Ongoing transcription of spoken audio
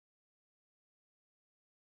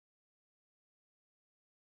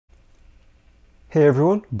Hey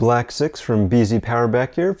everyone, Black6 from BZPower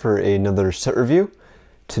back here for another set review.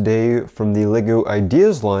 Today from the LEGO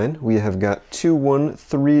Ideas line, we have got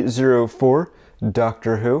 21304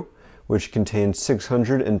 Doctor Who, which contains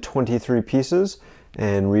 623 pieces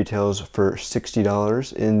and retails for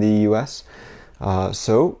 $60 in the US.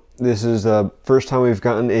 So this is the first time we've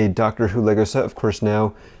gotten a Doctor Who LEGO set. Of course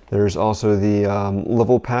now there's also the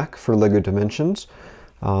level pack for LEGO Dimensions.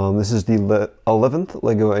 This is the 11th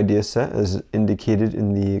LEGO Idea set, as indicated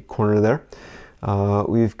in the corner there.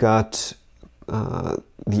 We've got the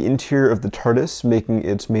interior of the TARDIS making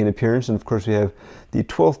its main appearance, and of course we have the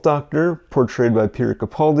 12th Doctor, portrayed by Peter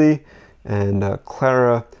Capaldi, and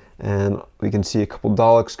Clara, and we can see a couple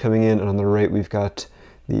Daleks coming in, and on the right we've got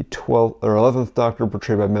the 11th Doctor,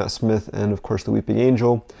 portrayed by Matt Smith, and of course the Weeping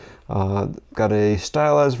Angel. Got a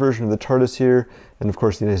stylized version of the TARDIS here, and of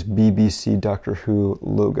course the nice BBC Doctor Who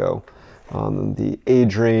logo. The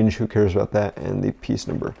age range, who cares about that, and the piece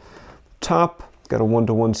number. Top, got a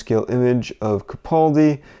 1:1 scale image of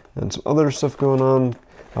Capaldi, and some other stuff going on.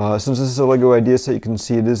 Since this is a LEGO Idea set, you can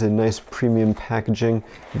see it is a nice premium packaging,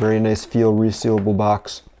 very nice feel, resealable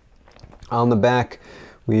box. On the back,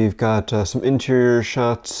 we've got some interior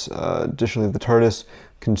shots, additionally of the TARDIS.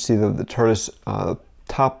 You can see that the TARDIS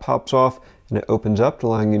top pops off and it opens up,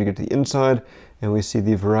 allowing you to get to the inside, and we see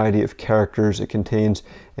the variety of characters it contains,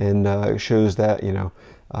 and it shows that, you know,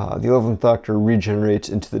 the 11th Doctor regenerates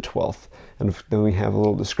into the 12th. And then we have a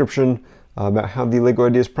little description about how the LEGO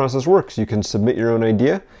Ideas process works. You can submit your own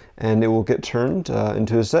idea and it will get turned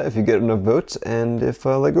into a set if you get enough votes and if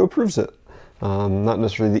LEGO approves it. Not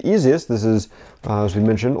necessarily the easiest. This is, as we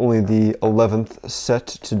mentioned, only the 11th set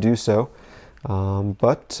to do so.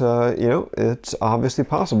 But you know, it's obviously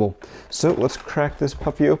possible. So let's crack this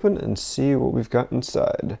puppy open and see what we've got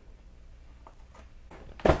inside.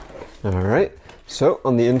 Alright, so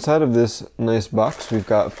on the inside of this nice box, we've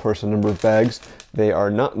got, of course, a number of bags. They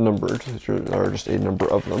are not numbered, there are just a number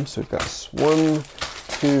of them. So we've got 1,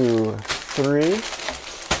 2, 3,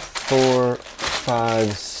 4,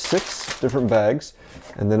 5, 6 different bags.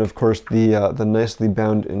 And then, of course, the nicely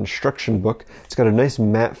bound instruction book. It's got a nice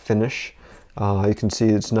matte finish. You can see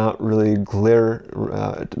it's not really glare,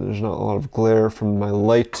 there's not a lot of glare from my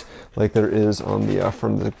light like there is on the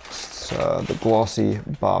front of the glossy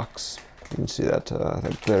box. You can see that,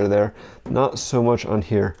 that glare there. Not so much on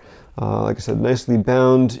here. Like I said, nicely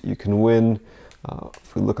bound, you can win.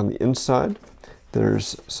 If we look on the inside,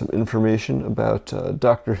 there's some information about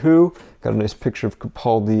Doctor Who. Got a nice picture of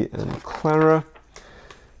Capaldi and Clara.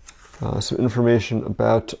 Some information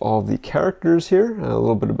about all the characters here, a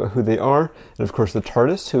little bit about who they are, and of course the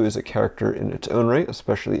TARDIS, who is a character in its own right,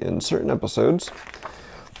 especially in certain episodes.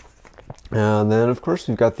 And then of course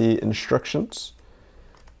we've got the instructions,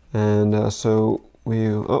 and so we,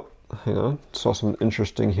 oh, hang on, saw something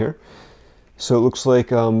interesting here. So it looks like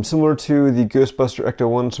similar to the Ghostbuster Ecto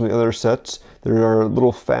 1, some of the other sets, there are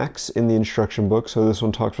little facts in the instruction book. So this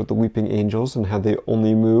one talks about the Weeping Angels and how they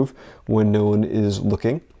only move when no one is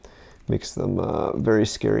looking. Makes them very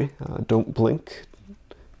scary. Don't blink.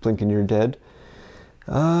 Blink and you're dead.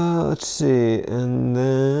 Let's see. And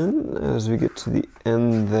then as we get to the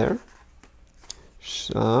end there,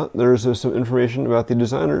 there's some information about the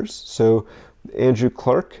designers. So Andrew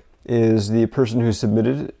Clark is the person who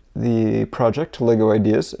submitted the project to LEGO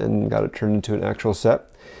Ideas and got it turned into an actual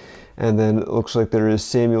set. And then it looks like there is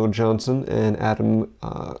Samuel Johnson and Adam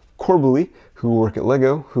Corbally, who work at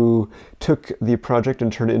LEGO, who took the project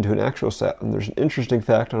and turned it into an actual set. And there's an interesting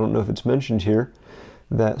fact, I don't know if it's mentioned here,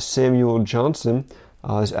 that Samuel Johnson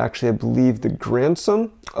is actually, I believe, the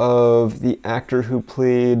grandson of the actor who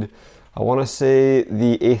played, I want to say,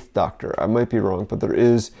 the 8th Doctor. I might be wrong, but there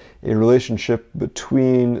is a relationship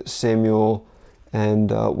between Samuel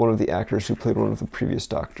and one of the actors who played one of the previous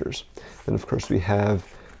Doctors. And of course we have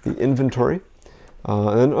the inventory.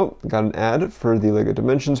 And then, oh, got an ad for the LEGO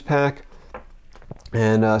Dimensions pack,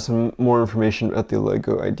 and some more information about the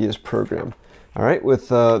LEGO Ideas program. All right, with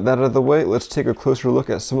that out of the way, let's take a closer look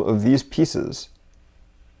at some of these pieces.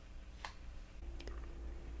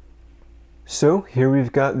 So here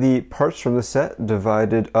we've got the parts from the set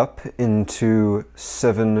divided up into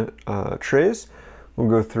 7 trays. We'll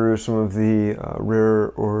go through some of the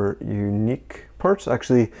rare or unique parts.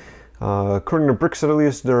 Actually, according to Brickset at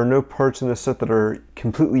least, there are no parts in this set that are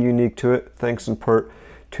completely unique to it, thanks in part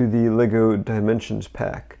to the LEGO Dimensions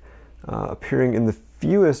pack. Appearing in the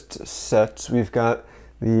fewest sets, we've got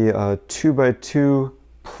the 2x2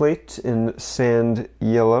 plate in sand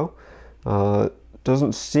yellow.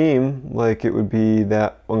 Doesn't seem like it would be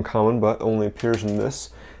that uncommon, but only appears in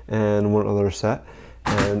this and one other set.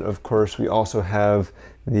 And of course we also have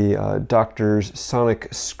the Doctor's sonic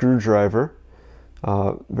screwdriver.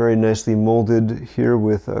 Very nicely molded here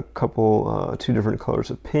with a couple, two different colors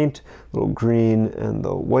of paint, little green and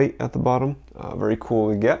the white at the bottom. Very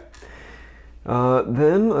cool to get.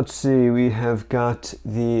 Then, let's see, we have got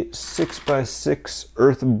the 6x6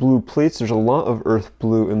 earth blue plates. There's a lot of earth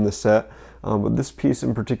blue in the set, but this piece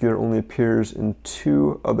in particular only appears in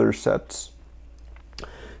 2 other sets.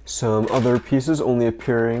 Some other pieces only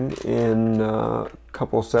appearing in a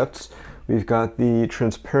couple sets. We've got the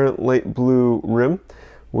transparent light blue rim,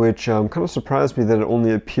 which kind of surprised me that it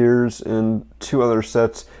only appears in 2 other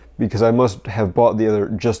sets, because I must have bought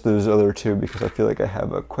just those other 2, because I feel like I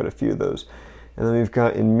have quite a few of those. And then we've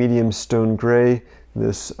got in medium stone gray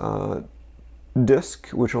this disc,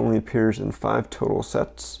 which only appears in 5 total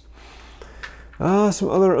sets. Some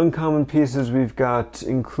other uncommon pieces we've got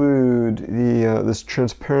include this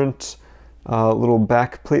transparent little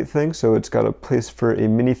back plate thing. So it's got a place for a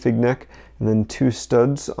minifig neck and then 2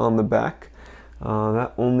 studs on the back.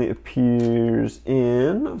 That only appears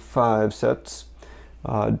in 5 sets.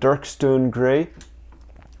 Dark stone gray.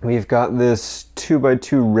 We've got this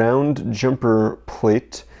 2x2 round jumper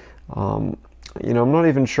plate. You know, I'm not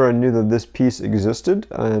even sure I knew that this piece existed,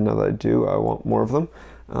 and now that I do, I want more of them.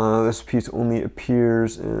 This piece only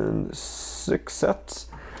appears in 6 sets.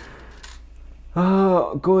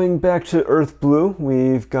 Going back to earth blue,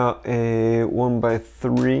 we've got a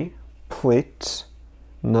 1x3 plate,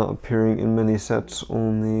 not appearing in many sets,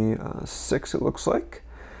 only 6 it looks like.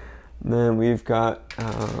 And then we've got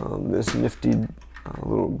this nifty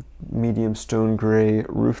little medium stone gray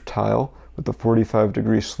roof tile with the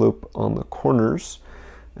 45-degree slope on the corners,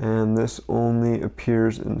 and this only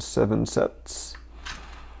appears in 7 sets.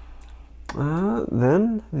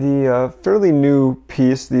 Then the fairly new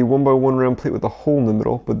piece, the 1x1 round plate with a hole in the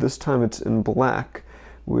middle, but this time it's in black,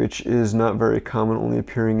 which is not very common, only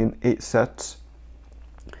appearing in 8 sets.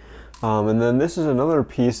 And then this is another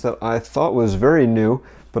piece that I thought was very new,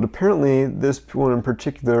 but apparently this one in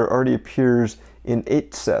particular already appears in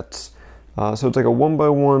 8 sets. So it's like a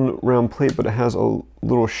 1x1 round plate, but it has a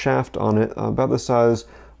little shaft on it, about the size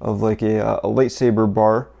of like a lightsaber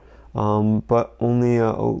bar, but only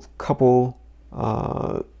a couple,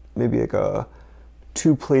 maybe like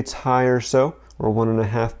 2 plates high or so, or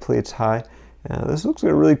 1.5 plates high. This looks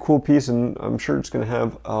like a really cool piece, and I'm sure it's going to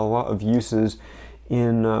have a lot of uses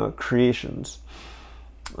in creations.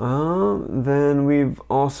 Then we've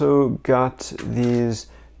also got these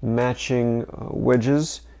matching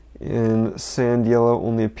wedges in sand yellow,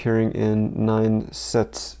 only appearing in 9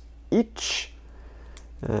 sets each.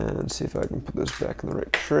 And see if I can put this back in the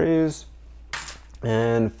right trays.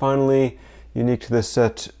 And finally, unique to this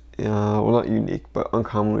set, well, not unique, but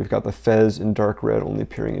uncommon, we've got the fez in dark red, only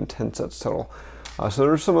appearing in 10 sets total. So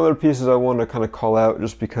there's some other pieces I want to kind of call out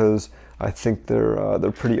just because I think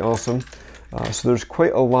they're pretty awesome. So there's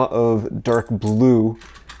quite a lot of dark blue,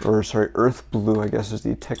 or sorry, earth blue, I guess is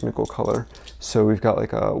the technical color. So we've got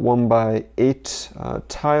like a 1x8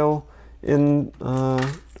 tile in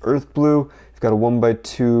earth blue. We've got a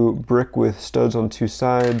 1x2 brick with studs on 2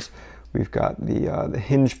 sides. We've got the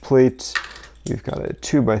hinge plate. We've got a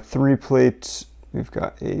 2x3 plate. We've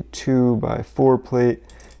got a 2x4 plate,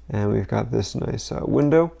 and we've got this nice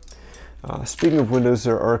window. Speaking of windows,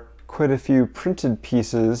 there are quite a few printed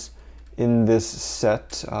pieces in this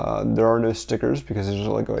set. There are no stickers because it's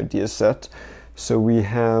a LEGO Ideas set. So we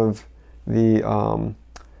have the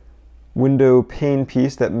window pane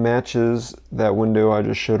piece that matches that window I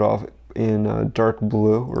just showed off in dark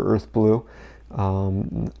blue or earth blue.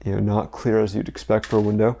 You know, not clear as you'd expect for a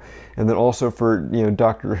window. And then also for, you know,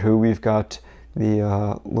 Doctor Who, we've got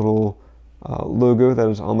the little logo that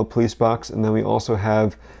is on the police box, and then we also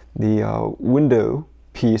have the window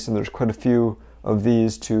piece, and there's quite a few of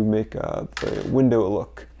these to make the window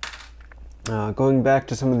look. Going back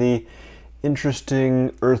to some of the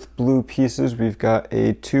interesting earth blue pieces, we've got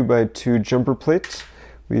a 2x2 jumper plate,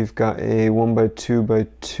 we've got a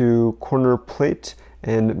 1x2x2 corner plate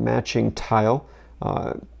and matching tile.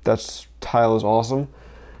 That tile is awesome.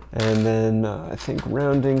 And then I think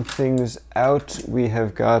rounding things out, we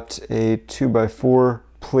have got a 2x4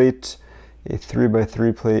 plate, a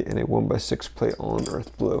 3x3 plate, and a 1x6 plate all in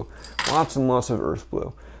earth blue. Lots and lots of earth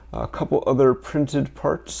blue. A couple other printed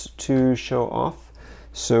parts to show off.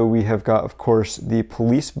 So we have got, of course, the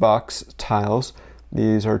police box tiles.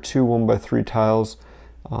 These are 2 1x3 tiles,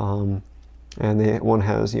 and one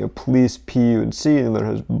has, you know, police, P, U, and C, and the other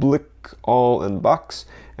has blick, all, and box,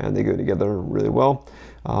 and they go together really well.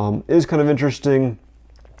 It is kind of interesting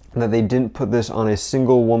that they didn't put this on a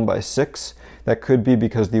single 1x6. That could be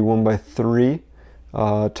because the 1x3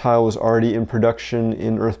 tile was already in production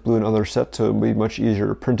in Earth Blue and other sets, so it would be much easier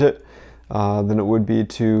to print it than it would be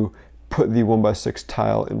to put the 1x6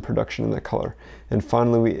 tile in production in that color. And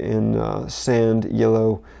finally, in sand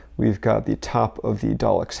yellow, we've got the top of the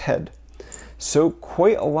Daleks head. So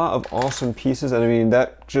quite a lot of awesome pieces, and I mean,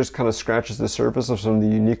 that just kind of scratches the surface of some of the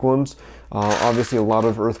unique ones. Obviously a lot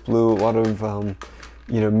of Earth Blue, a lot of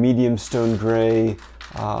medium stone gray,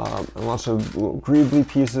 and lots of little greebly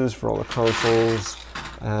pieces for all the consoles.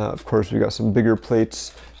 Of course, we got some bigger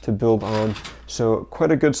plates to build on. So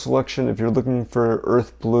quite a good selection if you're looking for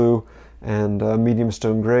Earth Blue and medium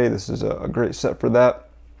stone gray. This is a great set for that.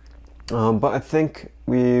 But I think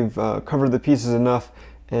we've covered the pieces enough,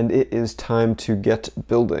 and it is time to get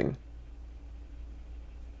building.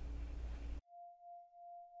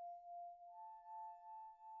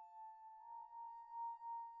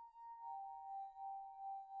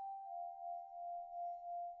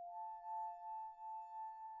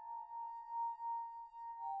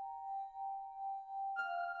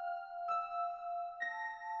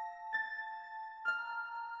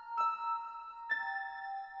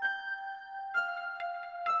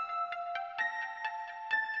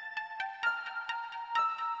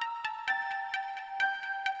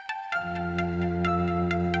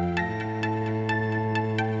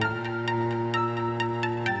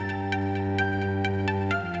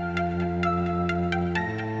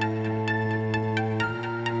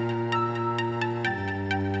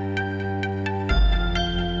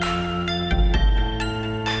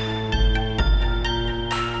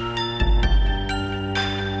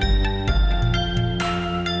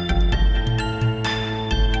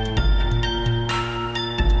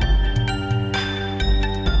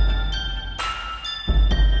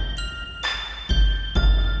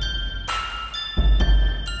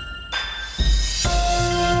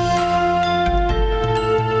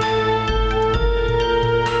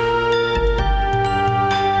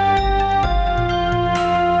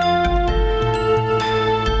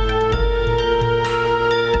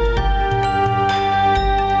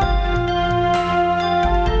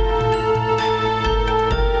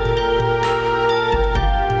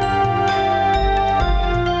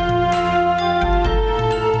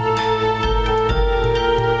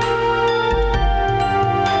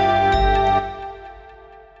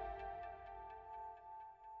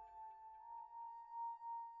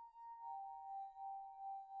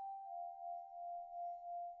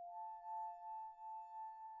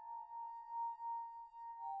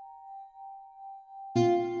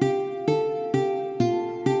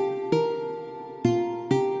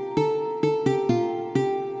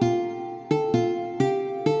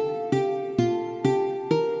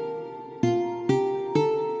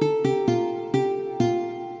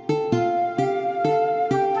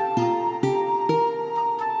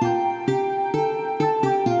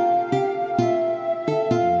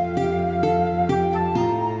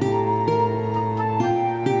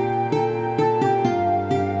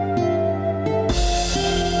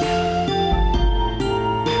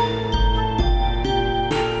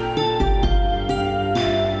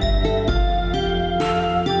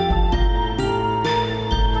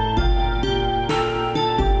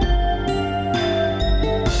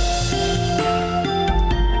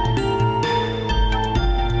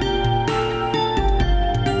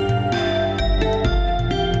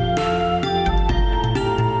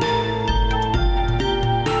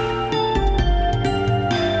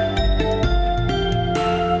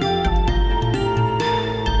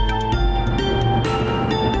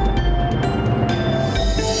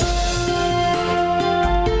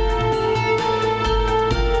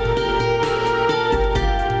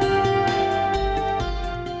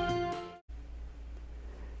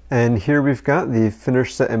 And here we've got the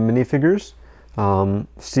finished set of minifigures.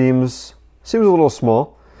 Seems a little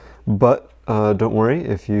small, but don't worry,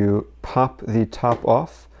 if you pop the top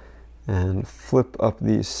off and flip up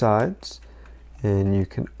these sides, and you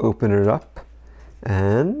can open it up,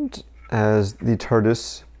 and as the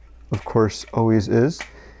TARDIS of course always is,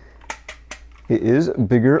 it is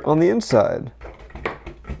bigger on the inside.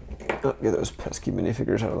 Oh, get those pesky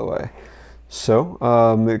minifigures out of the way. So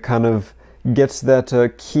it kind of gets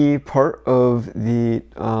that key part of the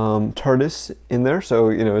TARDIS in there. So,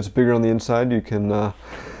 you know, it's bigger on the inside. You can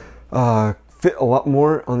fit a lot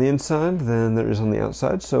more on the inside than there is on the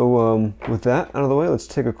outside. So with that out of the way, let's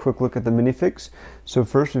take a quick look at the minifigs. So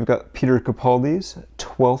first we've got Peter Capaldi's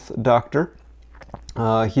 12th Doctor.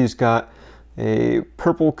 He's got a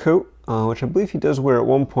purple coat, which I believe he does wear at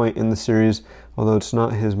one point in the series, although it's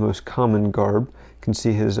not his most common garb. You can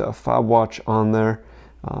see his fob watch on there,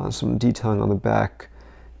 some detailing on the back.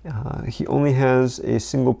 He only has a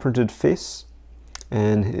single printed face,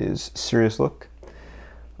 and his serious look.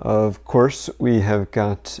 Of course, we have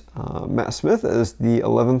got Matt Smith as the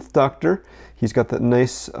 11th Doctor. He's got that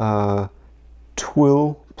nice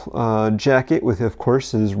twill jacket with, of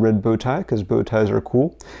course, his red bow tie, because bow ties are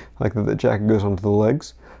cool. I like that the jacket goes onto the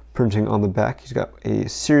legs. Printing on the back, he's got a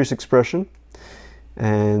serious expression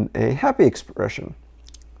and a happy expression,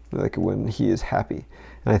 like when he is happy.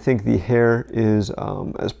 And I think the hair is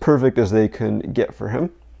as perfect as they can get for him.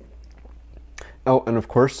 Oh, and of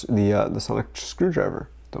course, the sonic screwdriver.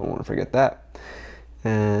 Don't want to forget that.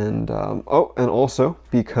 And oh, and also,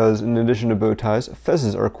 because in addition to bow ties,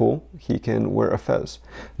 fezzes are cool. He can wear a fez.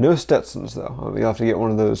 No Stetsons, though. You'll have to get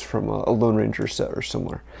one of those from a Lone Ranger set or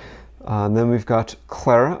similar. Then we've got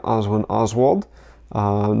Clara Oswald.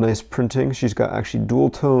 Nice printing. She's got actually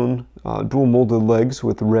dual molded legs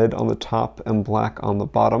with red on the top and black on the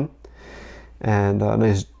bottom. And a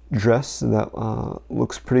nice dress that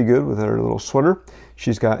looks pretty good with her little sweater.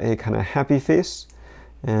 She's got a kind of happy face.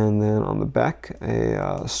 And then on the back,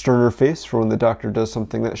 a sterner face for when the Doctor does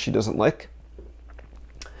something that she doesn't like.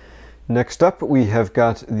 Next up, we have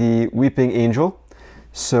got the Weeping Angel.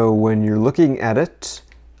 So when you're looking at it,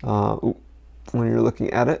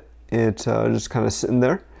 it's just kind of sitting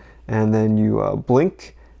there, and then you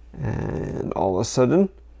blink, and all of a sudden,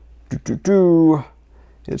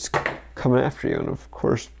 it's coming after you. And of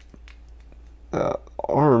course,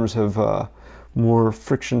 arms have more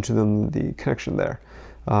friction to them than the connection there.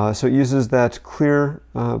 So it uses that clear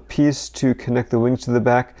piece to connect the wings to the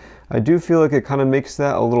back. I do feel like it kind of makes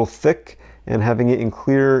that a little thick, and having it in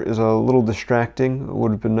clear is a little distracting. It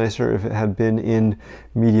would have been nicer if it had been in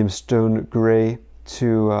medium stone gray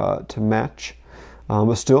to match.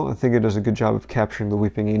 But still, I think it does a good job of capturing the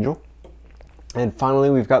Weeping Angel. And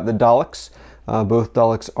finally, we've got the Daleks. Both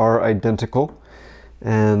Daleks are identical.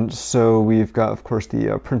 And so we've got, of course,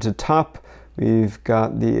 the printed top. We've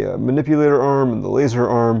got the manipulator arm and the laser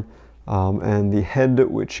arm, and the head,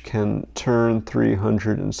 which can turn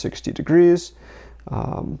 360 degrees.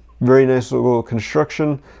 Very nice little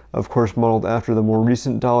construction, of course modeled after the more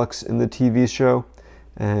recent Daleks in the TV show,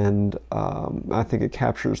 and I think it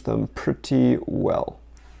captures them pretty well.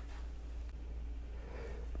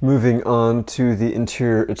 Moving on to the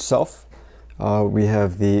interior itself, we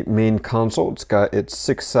have the main console. It's got its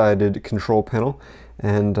 6-sided control panel.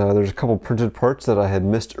 And there's a couple printed parts that I had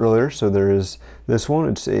missed earlier. So there is this one.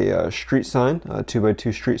 It's a street sign, a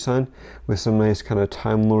 2x2 street sign with some nice kind of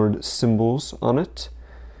Time Lord symbols on it.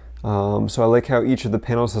 So I like how each of the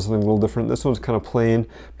panels has something a little different. This one's kind of plain,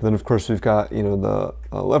 but then of course we've got, you know, the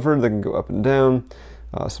lever that can go up and down,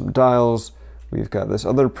 some dials. We've got this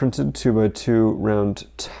other printed 2x2 round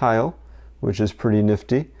tile, which is pretty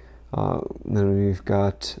nifty. Then we've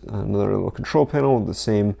got another little control panel with the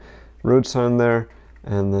same road sign there.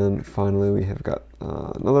 And then finally we have got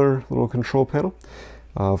another little control panel.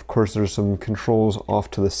 Of course there's some controls off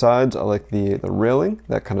to the sides. I like the railing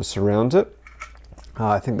that kind of surrounds it.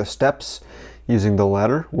 I think the steps using the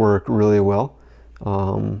ladder work really well.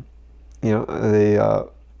 You know, they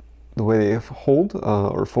the way they hold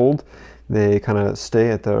or fold, they kind of stay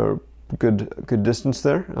at the good distance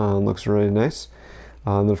there. Looks really nice.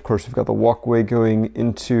 And then of course we've got the walkway going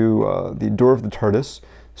into the door of the TARDIS.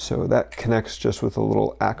 So that connects just with a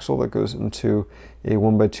little axle that goes into a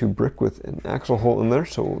 1x2 brick with an axle hole in there.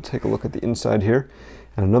 So we'll take a look at the inside here.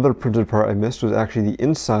 And another printed part I missed was actually the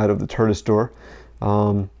inside of the TARDIS door.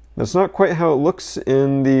 That's not quite how it looks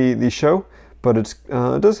in the show, but it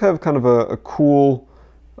does have kind of a cool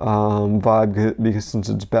vibe because since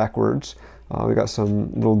it's backwards. We got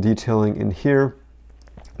some little detailing in here.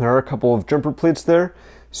 There are a couple of jumper plates there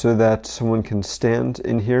so that someone can stand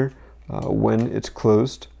in here when it's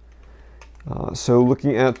closed. So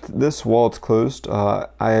looking at this while it's closed, I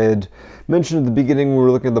had mentioned at the beginning when we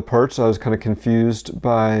were looking at the parts, I was kind of confused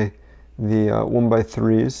by the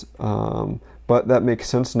 1x3s, but that makes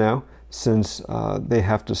sense now since they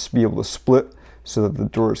have to be able to split so that the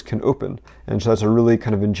doors can open. And so that's a really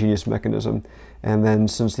kind of ingenious mechanism. And then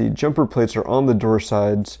since the jumper plates are on the door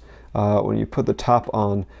sides, when you put the top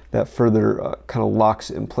on, that further kind of locks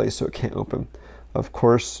it in place so it can't open. Of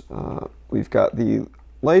course, we've got the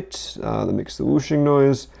light that makes the whooshing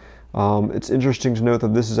noise. It's interesting to note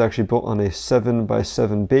that this is actually built on a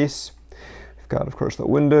 7x7 base. We've got, of course, the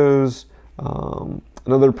windows.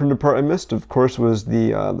 Another printed part I missed, of course, was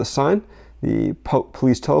the sign, the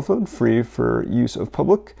police telephone, free for use of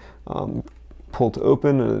public. Pull to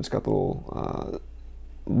open, and it's got the little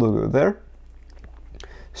logo there.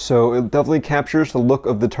 So it definitely captures the look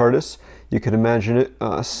of the TARDIS. You can imagine it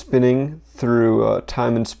spinning through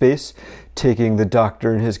time and space, taking the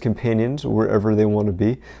Doctor and his companions wherever they want to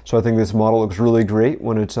be. So I think this model looks really great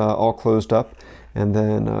when it's all closed up. And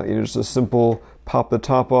then just a simple pop the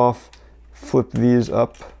top off, flip these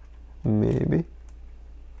up, maybe.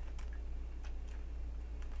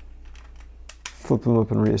 Flip them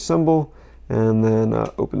up and reassemble, and then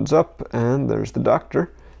opens up, and there's the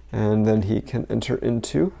Doctor. And then he can enter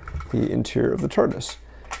into the interior of the TARDIS.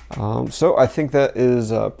 So I think that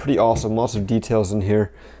is pretty awesome. Lots of details in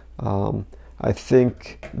here. I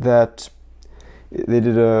think that they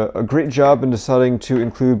did a great job in deciding to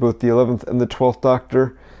include both the 11th and the 12th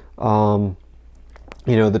Doctor. The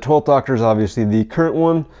 12th Doctor is obviously the current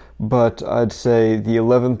one, but I'd say the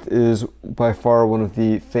 11th is by far one of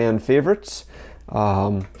the fan favorites.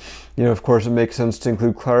 Of course, it makes sense to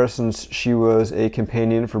include Clara since she was a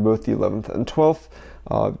companion for both the 11th and 12th.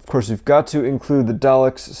 Of course, you've got to include the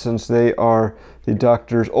Daleks since they are the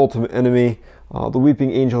Doctor's ultimate enemy. The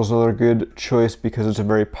Weeping Angel is another good choice because it's a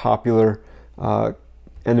very popular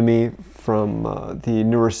enemy from the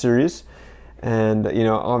newer series. And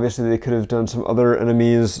obviously they could have done some other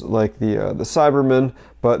enemies like the Cybermen,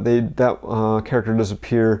 but that character does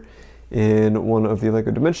appear in one of the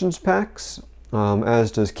LEGO Dimensions packs.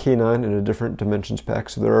 As does K9 in a different Dimensions pack.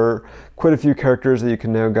 So there are quite a few characters that you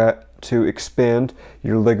can now get to expand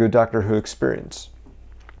your LEGO Doctor Who experience.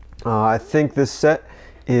 I think this set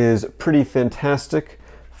is pretty fantastic.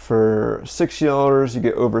 For $60, you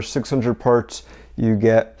get over 600 parts. You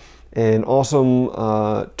get an awesome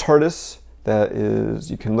TARDIS that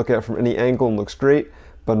you can look at from any angle and looks great.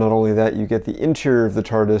 But not only that, you get the interior of the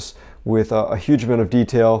TARDIS with a huge amount of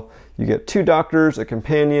detail. You get 2 Doctors, a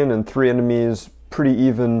companion, and 3 enemies. Pretty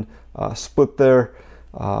even split there.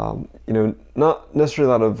 Not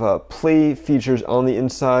necessarily a lot of play features on the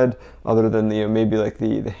inside, other than maybe like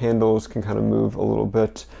the handles can kind of move a little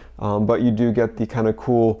bit. But you do get the kind of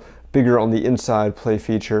cool, bigger on the inside play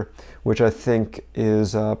feature, which I think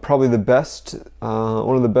is probably the best,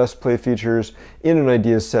 one of the best play features in an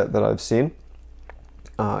Ideas set that I've seen.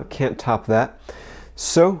 Can't top that.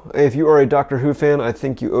 So, if you are a Doctor Who fan, I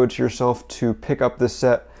think you owe it to yourself to pick up this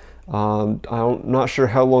set. I'm not sure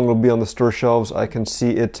how long it'll be on the store shelves. I can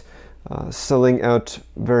see it selling out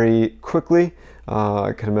very quickly.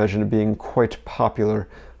 I can imagine it being quite popular,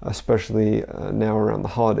 especially now around the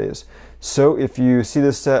holidays. So, if you see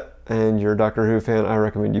this set and you're a Doctor Who fan, I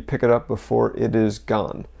recommend you pick it up before it is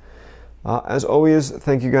gone. As always,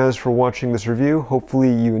 thank you guys for watching this review.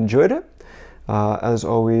 Hopefully you enjoyed it. As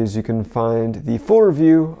always, you can find the full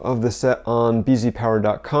review of the set on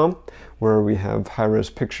BZPower.com, where we have high-res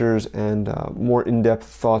pictures and more in-depth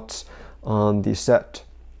thoughts on the set.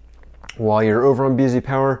 While you're over on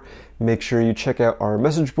BZPower, make sure you check out our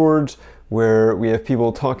message boards, where we have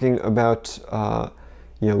people talking about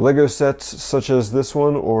LEGO sets such as this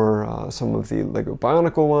one, or some of the LEGO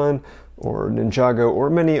Bionicle line, or Ninjago, or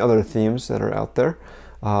many other themes that are out there.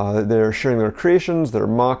 They're sharing their creations, their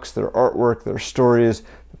mocks, their artwork, their stories,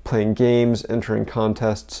 playing games, entering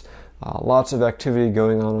contests. Lots of activity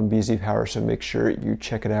going on BZPower, so make sure you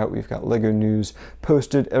check it out. We've got LEGO news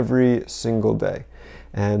posted every single day.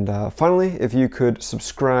 And finally, if you could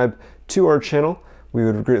subscribe to our channel, we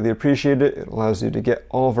would greatly appreciate it. It allows you to get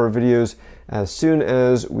all of our videos as soon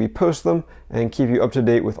as we post them and keep you up to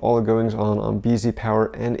date with all the goings on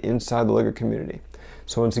BZPower and inside the LEGO community.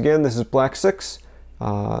 So once again, this is Black 6.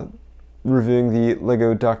 Reviewing the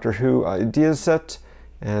LEGO Doctor Who Ideas set,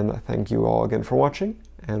 and thank you all again for watching,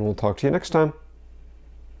 and we'll talk to you next time.